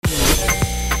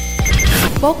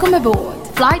Welcome aboard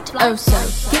Flight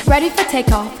Oso. Get ready for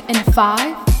takeoff in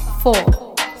 5,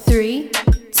 4, 3,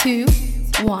 2,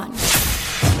 1.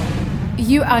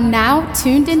 You are now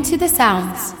tuned into the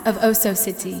sounds of Oso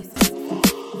City.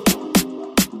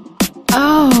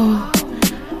 Oh,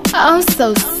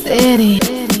 Oso City.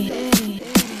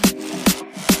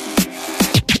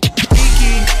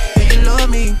 Kiki, do you love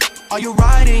me? Are you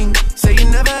riding? Say you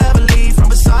never ever leave from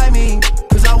beside me.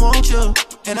 Cause I want you,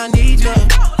 and I need you.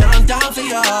 And I'm down for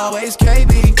you always, KB.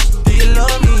 Do you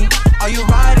love me? Are you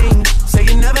riding? Say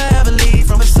you never ever leave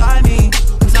from beside me.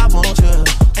 Cause I want you,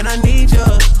 and I need you.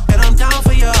 And I'm down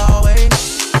for you always.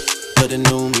 But the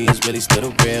new me is really still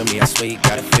the real me. I swear you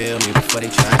gotta feel me before they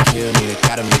try and kill me. They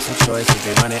gotta make some choices,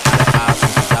 they running out of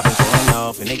options. Cause I've been going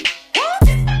off and they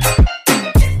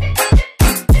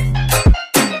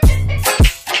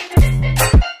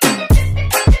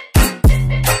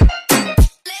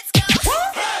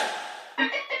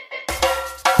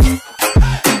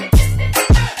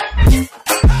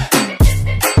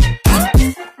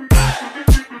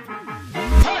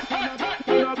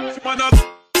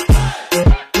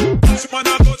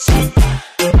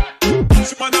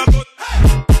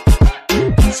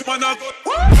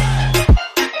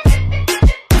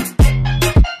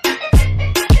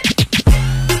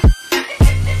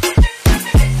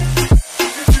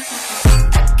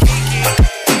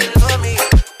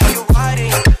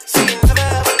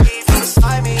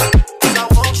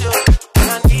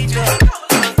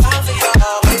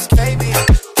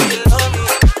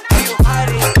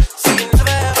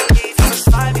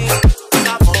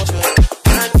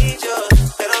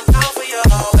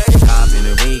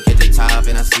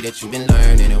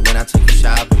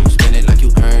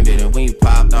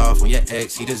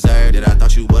he deserved it. I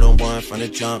thought you were the one from the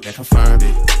jump that confirmed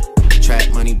it. Trap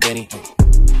money, Benny.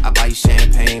 I buy you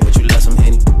champagne, but you love some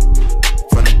Henny.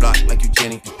 From the block like you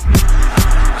Jenny.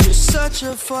 You're such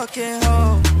a fucking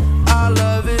hoe. I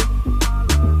love it.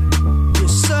 You're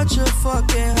such a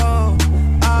fucking hoe.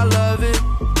 I love it.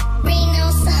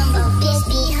 Reno Samba, bitch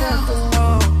be humble.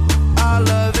 Oh, I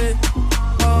love it.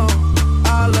 Oh,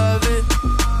 I love it.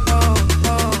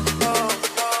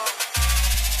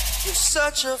 You're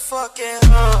such a fucking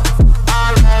hoe.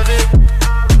 I love it.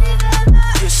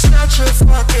 You're such a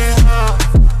fucking hoe.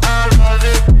 I love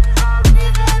it.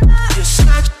 You're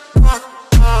such a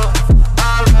fucking hoe. I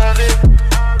love it.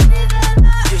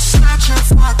 You're such a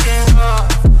fucking hoe.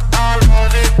 I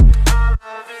love it.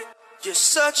 You're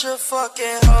such a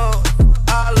fucking hoe. I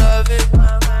love it.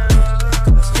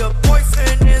 Your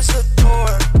boyfriend is a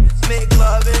dork. Make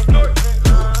love it.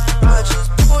 I just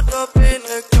pulled up in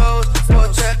the ghost.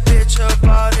 Fucked that bitch up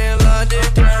out in London.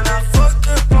 And I fucked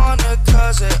up on her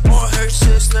cousin or her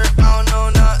sister. I don't know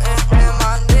nothing. And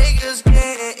my niggas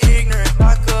getting ignorant.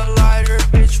 Like a lighter,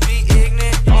 bitch, be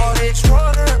ignorant. All this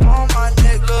water on my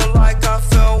neck look like I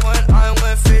fell when I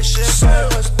went fishing. So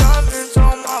much diamonds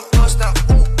on my bust now.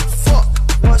 Ooh, fuck,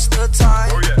 what's the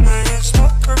time? Man,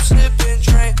 smoke, perp, slip, and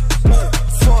drink. Ooh,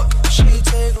 fuck, she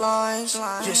take lines.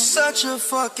 You're such a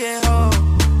fucking hoe.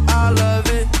 I love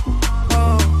it.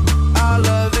 Oh, I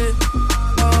love it.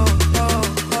 Oh, oh,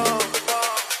 oh,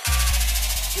 oh.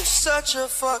 You're such a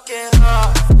fucking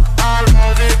hoe. I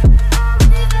love it.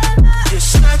 You're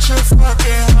such a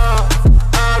fucking hoe.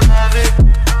 I love it.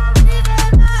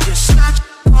 You're such a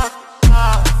fucking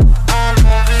hoe. I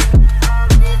love it.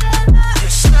 You're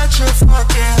such a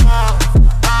fucking hoe.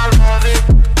 I love it.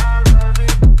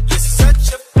 You're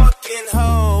such a fucking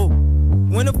hoe.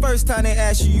 When the first time they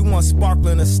asked you want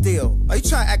sparkling or still? Are you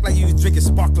trying to act like you was drinking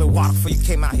sparkling water before you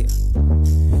came out here?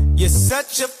 You're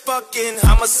such a fucking,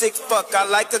 I'm a sick fuck, I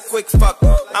like a quick fuck.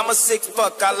 I'm a sick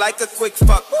fuck, I like a quick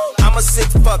fuck. I'm a sick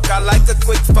fuck, I like a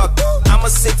quick fuck. I'm a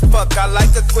sick fuck, I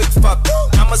like a quick fuck.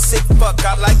 I'm a sick fuck,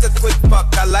 I like a quick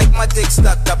fuck. I like my dick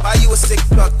stuck, I buy you a sick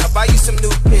fuck. I buy you some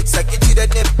new pits, I get you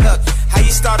that nip tuck. How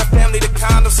you start a family, the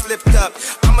condom slipped up.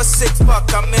 I'm a sick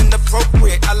fuck, I'm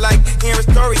inappropriate. I like hearing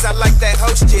stories, I like that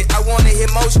host shit. I wanna hear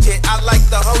most shit, I like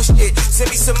the host shit. Send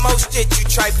me some most shit, you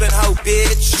trifling hoe,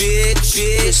 bitch, bitch,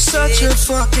 bitch. You're such a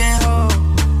fucking hoe.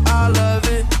 I love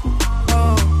it.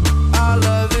 Oh, I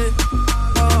love it.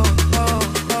 Oh, oh,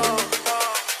 oh,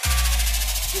 oh.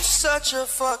 You're such a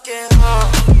fucking hoe.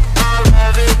 I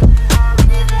love it.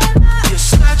 You're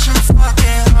such a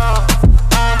fucking hoe.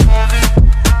 I love it.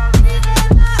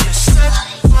 You're such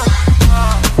a fucking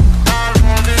hoe. I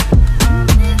love it.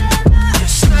 You're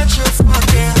such a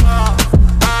fucking hoe.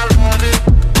 I love it.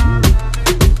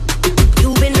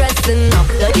 You've been dressing up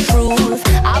the truth.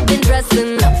 I've been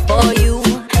dressing up for you.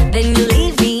 Then you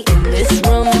leave me in this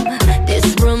room, this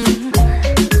room.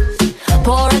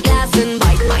 Pour a glass and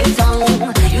bite my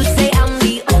tongue. You say I'm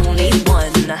the only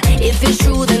one.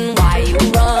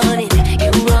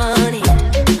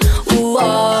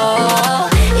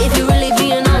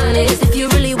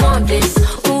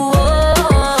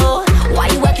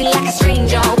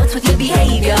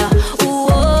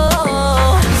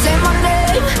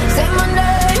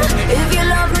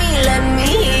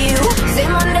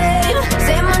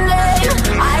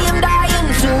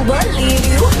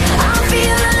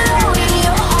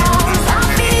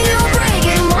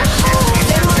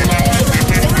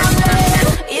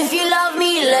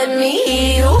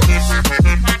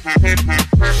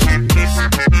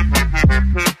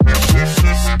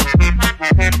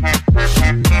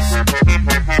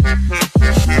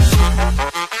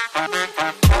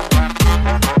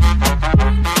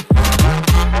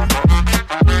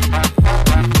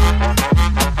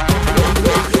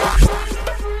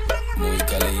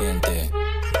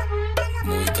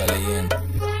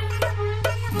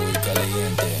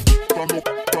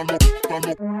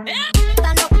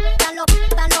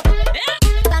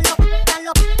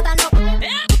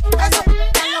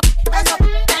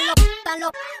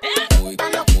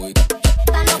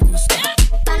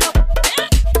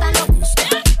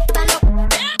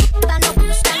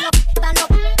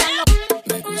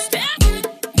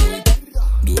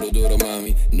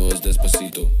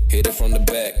 Hit it from the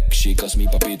back, chicas mi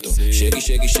papito. Shaky,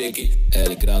 shaky, shaky,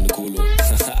 el grande culo.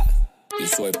 Yo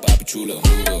soy papi chulo,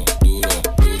 duro, duro,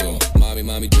 duro. Mami,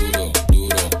 mami, duro,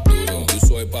 duro, duro. Yo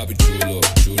soy papi chulo,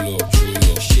 chulo,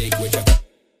 chulo. Shake with ya.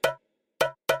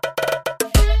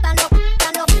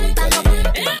 Muy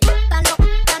caliente,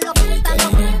 muy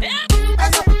caliente,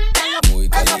 muy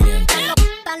caliente.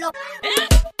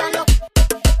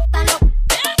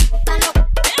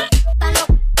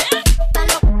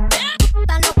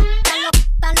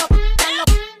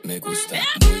 Me gusta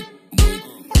muy, muy.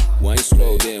 Wine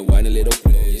slow, then wine a little.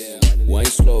 Wine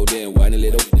slow, then wine a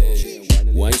little.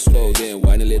 Wine slow, then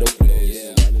wine a little.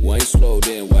 Wine slow,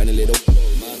 then wine a little.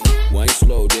 Wine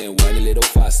slow, then wine a little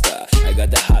faster. I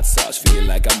got the hot sauce, feeling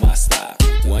like a master.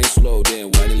 Wine slow,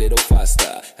 then wine a little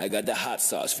faster. I got the hot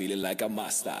sauce, feeling like a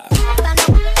master.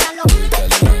 Muy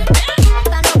caliente,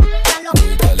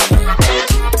 muy caliente.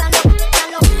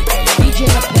 DJ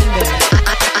Appender.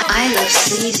 I love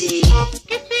Sleazy.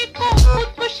 किसी को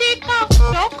खुदकुशी का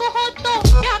शौक हो तो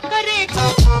क्या करेगा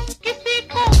किसी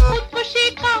को खुदकुशी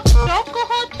का शौक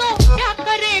हो तो क्या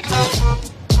करेगा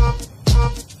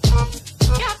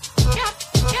क्या क्या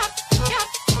क्या क्या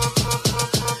किसी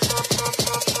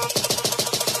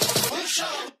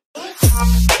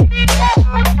को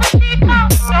खुदकुशी का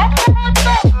शौक हो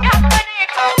तो क्या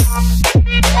करेगा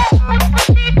किसी को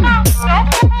खुदकुशी का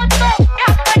शौक हो तो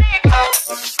क्या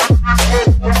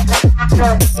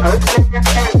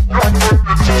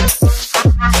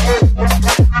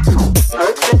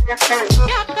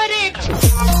करेगा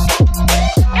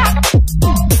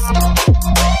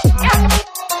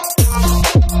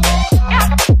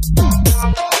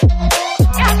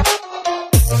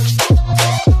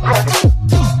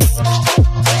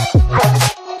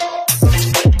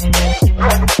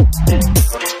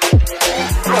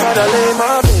Alleen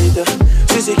maar beter.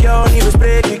 Sinds ik jou niet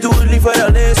bespreek, ik doe het liever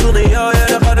alleen zonder jou, ja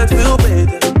dan gaat het veel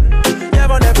beter. Jij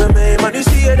wou never mee, maar nu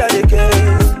zie je dat ik keek.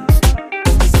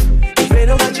 Ik weet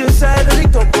nog dat je zei dat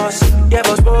ik top was. Jij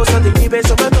was boos dat ik niet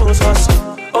bezig met ons was.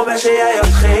 Oh meisje, jij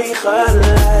had geen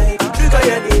gelijk. Nu kan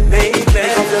jij niet mee, ik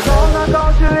gaf je kans na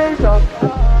kansje wees af.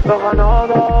 We gaan all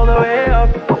the way up.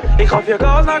 Ik gaf je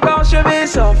kans na kansje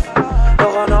wees af. We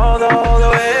gaan all the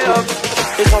way up.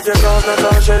 Ik gaf je kans na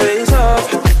kansje wees af.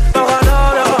 We gaan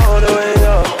all the way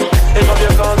up. Ik gaf je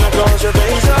kans na kansje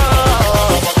wees af.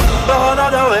 We gaan all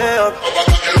the way up.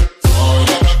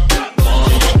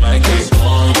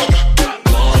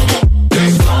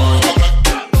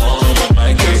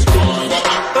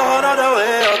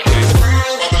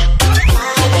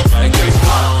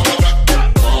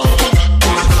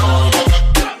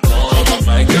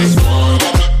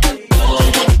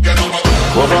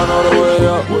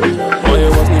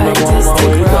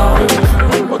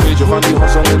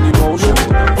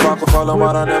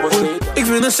 Ik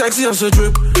vind het sexy als ze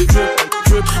drip, drip,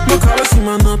 drip. Mijn collar is niet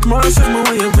maar nat, maar zeg maar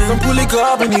waar je bent. Dan pull ik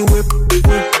op en die whip, whip,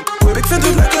 whip. Ik vind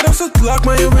het lekker als het lakt,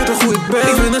 maar je weet toch hoe ik ben.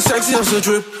 Ik vind het sexy als ze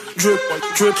drip, drip,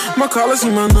 drip. Mijn collar is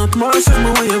niet maar nat, maar zeg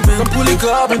maar waar je bent. Dan pull ik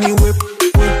op en die whip,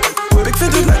 whip, whip. Ik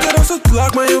vind het lekker als het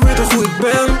lakt, maar je weet toch hoe ik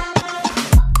ben.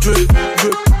 Drip,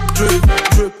 drip, drip,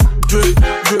 drip, drip,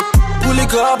 drip. Pull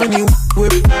ik op en die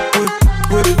whip, whip,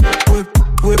 whip, whip,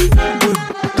 whip, whip.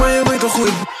 Maar je weet toch hoe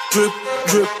ik drip,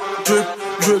 drip, drip,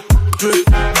 drip, drip,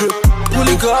 drip. Pull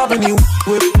ik op en die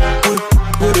whip, whip,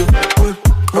 whip, whip,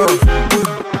 whip, whip.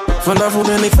 Vanavond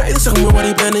ben ik veilig, zeg maar waar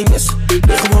die planning is.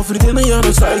 Lig gewoon vriendinnen, ja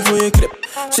dan sta ik voor je krip.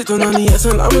 Zitten aan die ass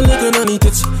en laat me likken aan die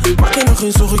tits. Maak je nog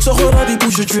geen zorg, ik zag wel uit die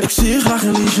pusher trip. Ik zie je graag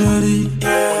in lingerie,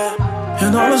 yeah.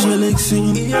 En alles wil ik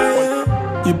zien, yeah.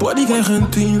 Je body krijgt een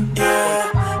 10, yeah.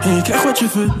 En je krijgt wat je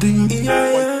verdient,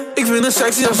 yeah. Ik vind het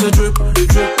sexy als ze drip,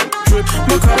 drip, drip.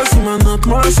 Mijn collar is niet maar nat,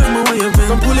 maar zeg maar waar je bent.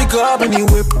 Dan pull ik op en die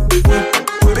whip, whip,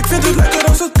 whip. Ik vind het lekker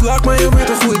als het lakt, maar je weet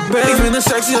toch hoe ik ben. Ik vind het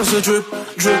sexy als ze drip,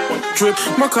 drip, drip.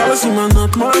 Mijn collar is niet maar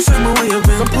nat, maar zeg maar waar je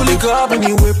bent. Dan pull ik op en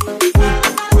die whip, whip,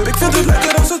 whip. Ik vind het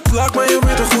lekker als het lakt, maar je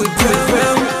weet toch hoe ik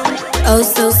ben. Oh,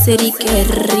 so city, que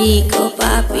rico,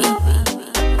 papi.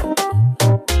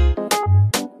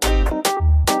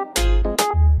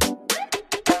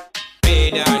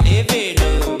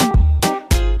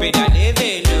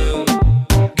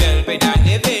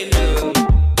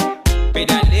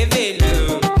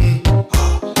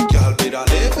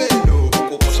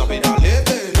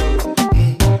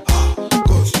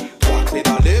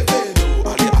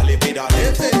 Pedale,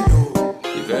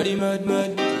 Daddy mad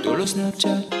mad, tout le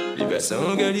Snapchat. Les versants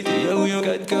en qualité, y'a ou y'en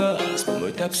 4K. C'est pour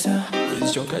me tape ça,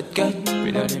 position 4-4.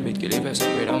 Pédale limite que les versants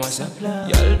pédale moi ça plat.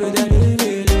 Y'a le pédale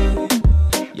vélo,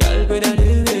 y'a le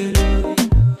pédale vélo,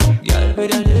 y'a le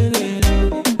pédale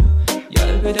vélo, y'a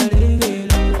le pédale vélo.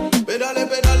 Pédale,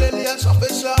 pédale, lial, ça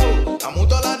fait ça. La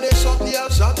moto la descente,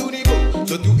 lial, ça tout niveau.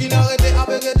 Surtout inarrêté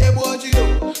avec des bois du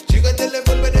dos. Tire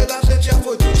téléphone, mais des gars, c'est chère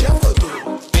photo, chère photo.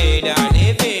 Pédale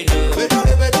vélo,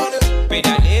 pédale, pédale,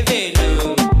 pédale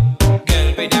vélo. Girl,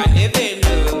 pédale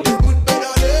vélo,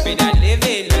 pédale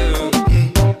vélo.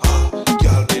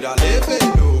 Girl, pédale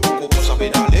vélo, comment ça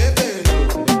pédale vélo?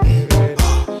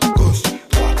 Gauche,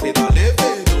 droite, pédale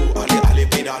vélo. Allez, allez,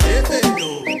 pédale vélo.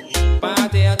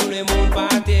 Partez à tout le monde,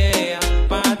 partez.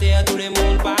 Partez à tout le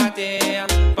monde, partez.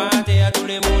 Partez à tout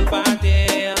le monde,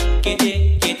 partez.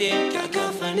 Quittez, quittez,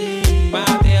 cacophonie.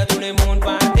 Partez à tout le monde,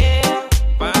 partez.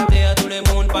 Partez à tout le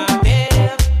monde, partez.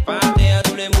 Partez à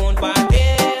tout le monde, partez.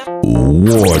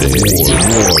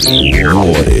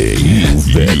 Warning,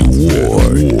 you've been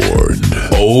warned.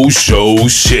 Oso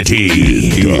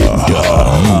City,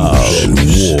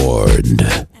 warned.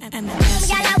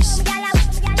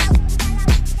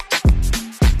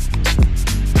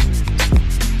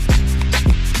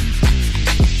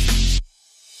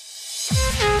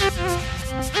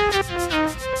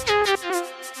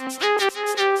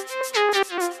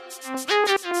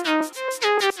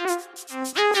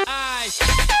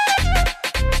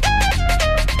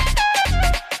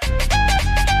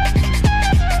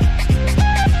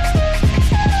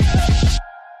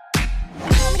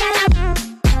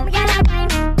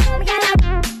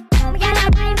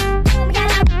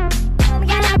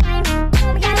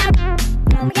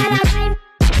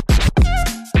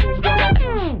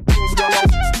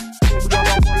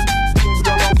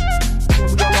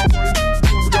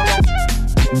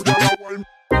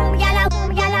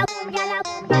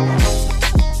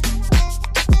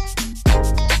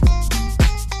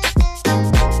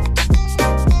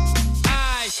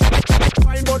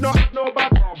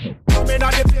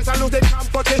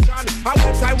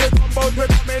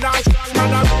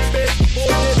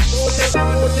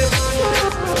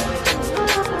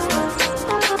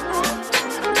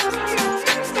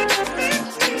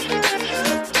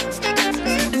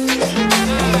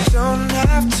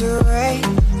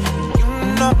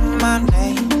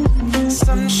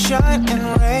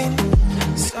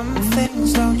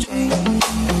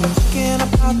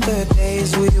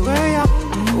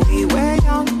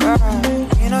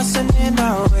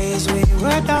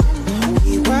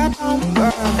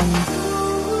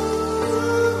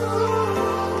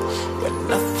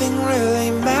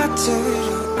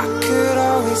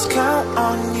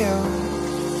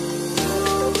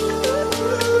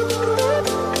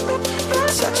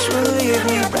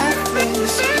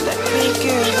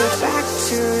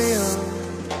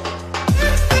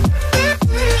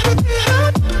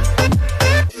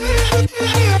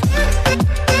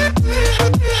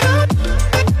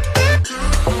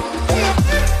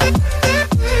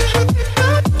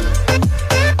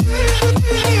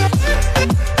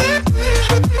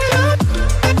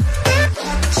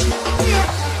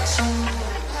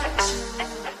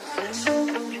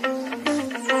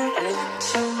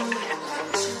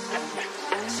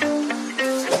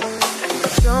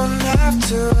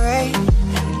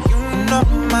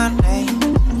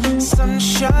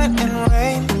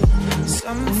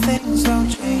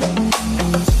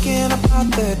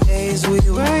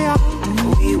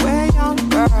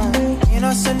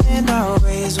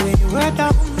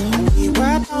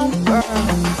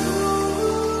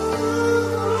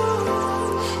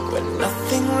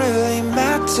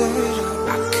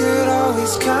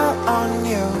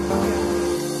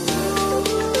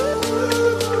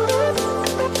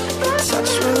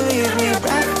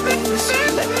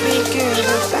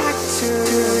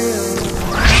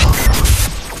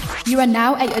 You are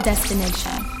now at your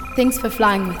destination. Thanks for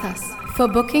flying with us. For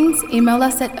bookings, email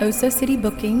us at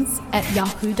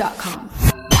osocitybookings@yahoo.com.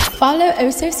 Follow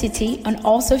Oso City on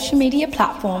all social media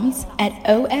platforms at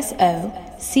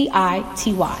OSOCITY.